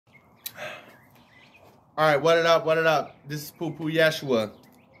Alright, what it up, what it up? This is Poo Poo Yeshua,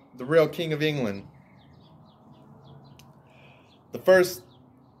 the real king of England. The first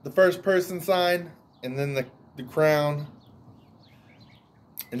person sign, and then the crown,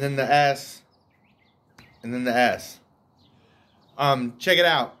 and then the S, and then the S. Check it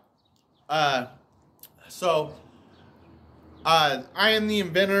out. I am the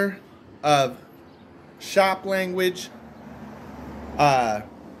inventor of shop language,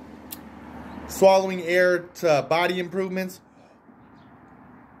 swallowing air to body improvements,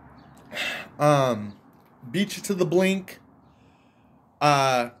 beat you to the blink,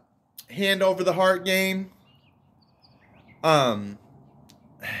 hand over the heart game, and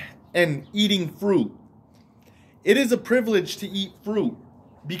eating fruit. It is a privilege to eat fruit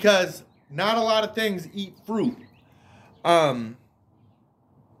because not a lot of things eat fruit.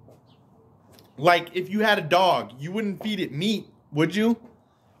 Like if you had a dog, you wouldn't feed it meat, would you?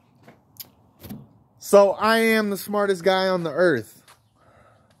 So I am the smartest guy on the earth.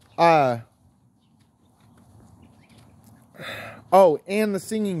 Oh, and the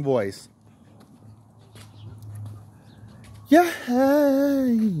singing voice. Yeah,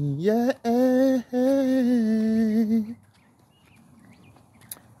 yeah.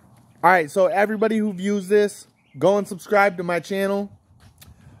 Alright, so everybody who views this, go and subscribe to my channel.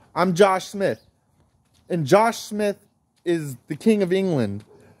 I'm Josh Smith. And Josh Smith is the king of England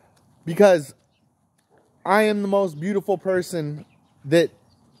because I am the most beautiful person that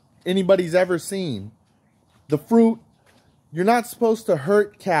anybody's ever seen. The fruit, you're not supposed to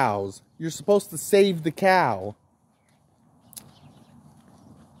hurt cows. You're supposed to save the cow.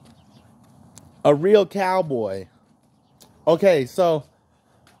 A real cowboy. Okay, so,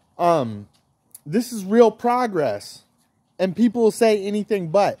 this is real progress. And people will say anything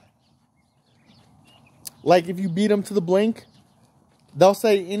but. Like if you beat them to the blink, they'll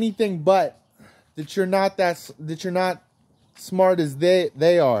say anything but that you're not smart as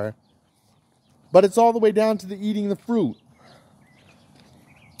they are. But it's all the way down to the eating the fruit.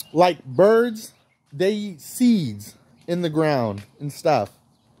 Like birds, they eat seeds in the ground and stuff.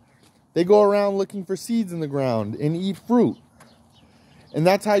 They go around looking for seeds in the ground and eat fruit. And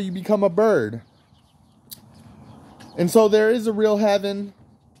that's how you become a bird. And so there is a real heaven.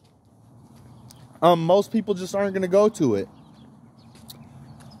 Most people just aren't going to go to it.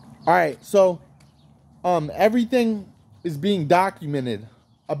 Alright, so everything is being documented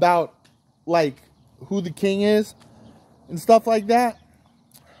about like who the king is and stuff like that.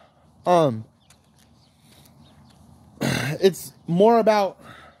 It's more about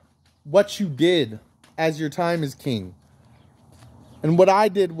what you did as your time as king. And what I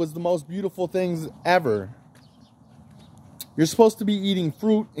did was the most beautiful things ever. You're supposed to be eating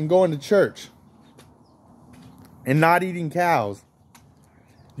fruit and going to church. And not eating cows.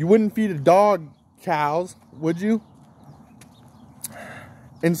 You wouldn't feed a dog cows, would you?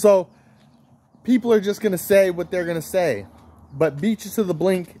 And so, people are just going to say what they're going to say. But beat you to the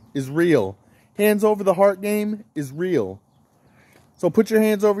blink is real. Hands over the heart game is real. So put your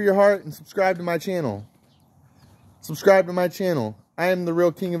hands over your heart and subscribe to my channel. Subscribe to my channel. I am the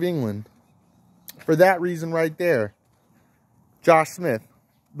real king of England. For that reason right there. Josh Smith.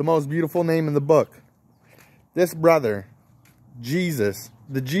 The most beautiful name in the book. This brother. Jesus.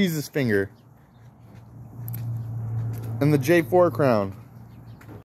 The Jesus finger. And the J4 crown.